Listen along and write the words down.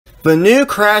The new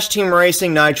Crash Team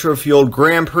Racing Nitro-fueled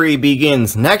Grand Prix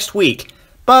begins next week,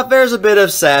 but there's a bit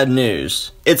of sad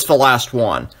news. It's the last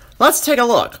one. Let's take a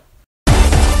look.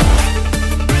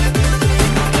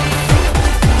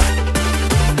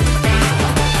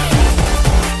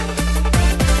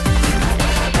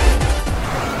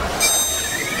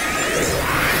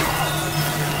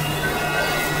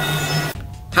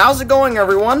 How's it going,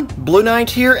 everyone? Blueknight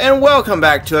here, and welcome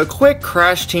back to a quick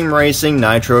Crash Team Racing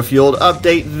Nitro-fueled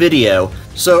update video.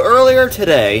 So earlier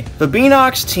today, the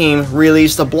Beanox team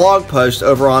released a blog post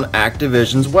over on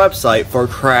Activision's website for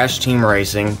Crash Team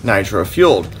Racing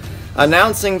Nitro-fueled,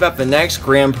 announcing that the next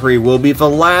Grand Prix will be the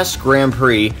last Grand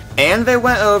Prix, and they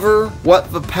went over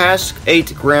what the past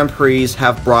 8 Grand Prix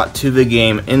have brought to the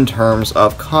game in terms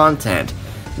of content,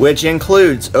 which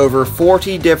includes over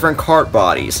 40 different kart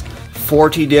bodies,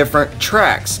 40 different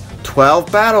tracks, 12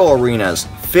 battle arenas,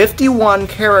 51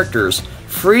 characters,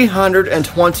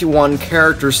 321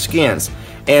 character skins,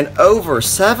 and over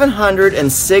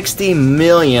 760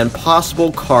 million possible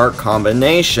kart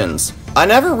combinations. I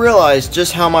never realized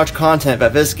just how much content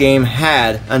that this game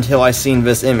had until I seen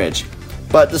this image.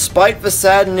 But despite the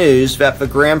sad news that the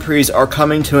Grand Prix are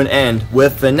coming to an end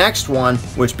with the next one,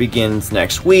 which begins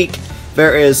next week,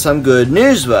 there is some good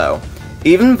news though.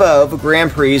 Even though the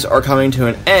Grand Prix are coming to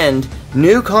an end,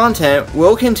 new content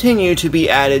will continue to be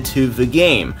added to the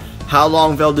game. How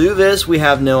long they'll do this, we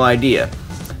have no idea.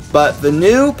 But the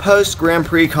new post-Grand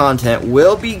Prix content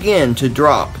will begin to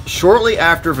drop shortly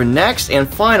after the next and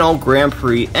final Grand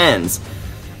Prix ends,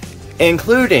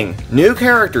 including new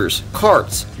characters,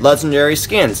 karts, legendary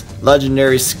skins,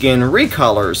 legendary skin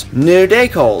recolors, new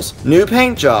decals, new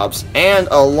paint jobs, and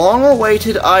a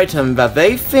long-awaited item that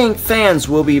they think fans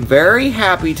will be very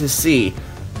happy to see.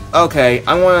 Okay,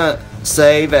 I want to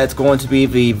say that it's going to be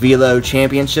the Velo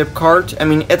Championship kart. I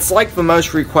mean, it's like the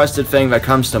most requested thing that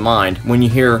comes to mind when you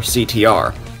hear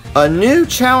CTR. A new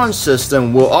challenge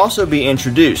system will also be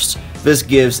introduced. This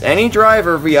gives any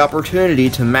driver the opportunity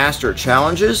to master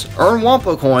challenges, earn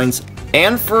Wampa coins,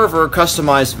 and further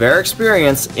customize their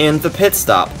experience in the pit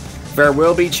stop. There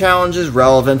will be challenges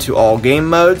relevant to all game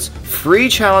modes. Free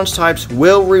challenge types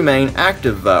will remain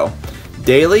active though.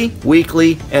 Daily,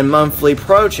 weekly, and monthly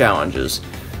pro challenges.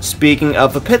 Speaking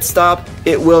of the pit stop,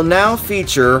 it will now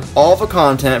feature all the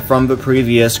content from the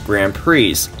previous Grand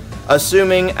Prix.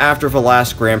 Assuming after the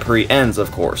last Grand Prix ends,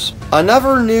 of course.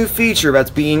 Another new feature that's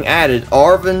being added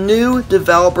are the new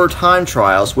developer time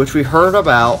trials, which we heard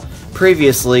about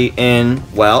previously in,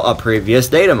 well, a previous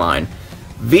data mine.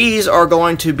 These are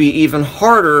going to be even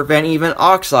harder than even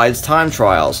Oxide's time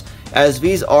trials, as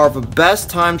these are the best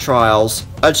time trials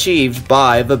achieved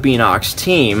by the Beanox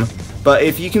team. But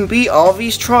if you can beat all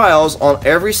these trials on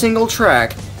every single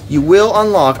track, you will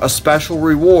unlock a special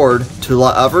reward to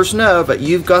let others know that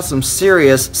you've got some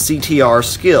serious CTR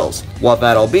skills. What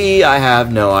that'll be, I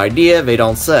have no idea, they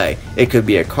don't say. It could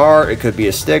be a card, it could be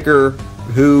a sticker,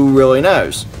 who really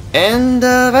knows? And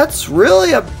that's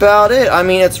really about it. I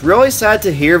mean, it's really sad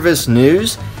to hear this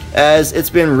news, as it's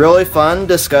been really fun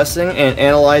discussing and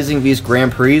analyzing these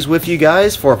Grand Prix with you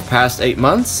guys for the past 8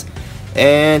 months.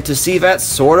 And to see that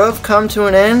sort of come to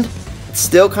an end, it's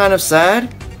still kind of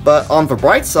sad. But on the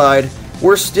bright side,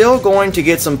 we're still going to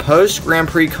get some post-Grand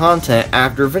Prix content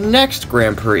after the next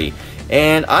Grand Prix,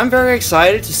 and I'm very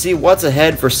excited to see what's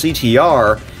ahead for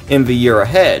CTR in the year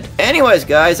ahead. Anyways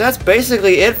guys, that's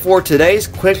basically it for today's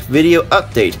quick video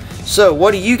update. So what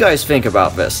do you guys think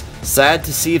about this? Sad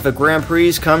to see the Grand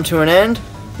Prix come to an end?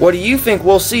 What do you think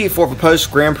we'll see for the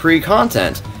post-Grand Prix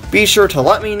content? Be sure to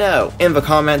let me know in the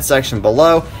comment section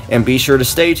below, and be sure to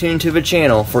stay tuned to the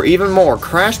channel for even more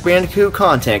Crash Bandicoot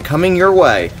content coming your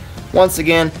way. Once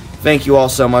again, thank you all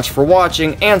so much for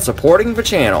watching and supporting the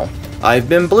channel. I've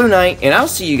been Blueknight, and I'll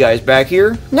see you guys back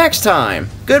here next time.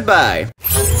 Goodbye!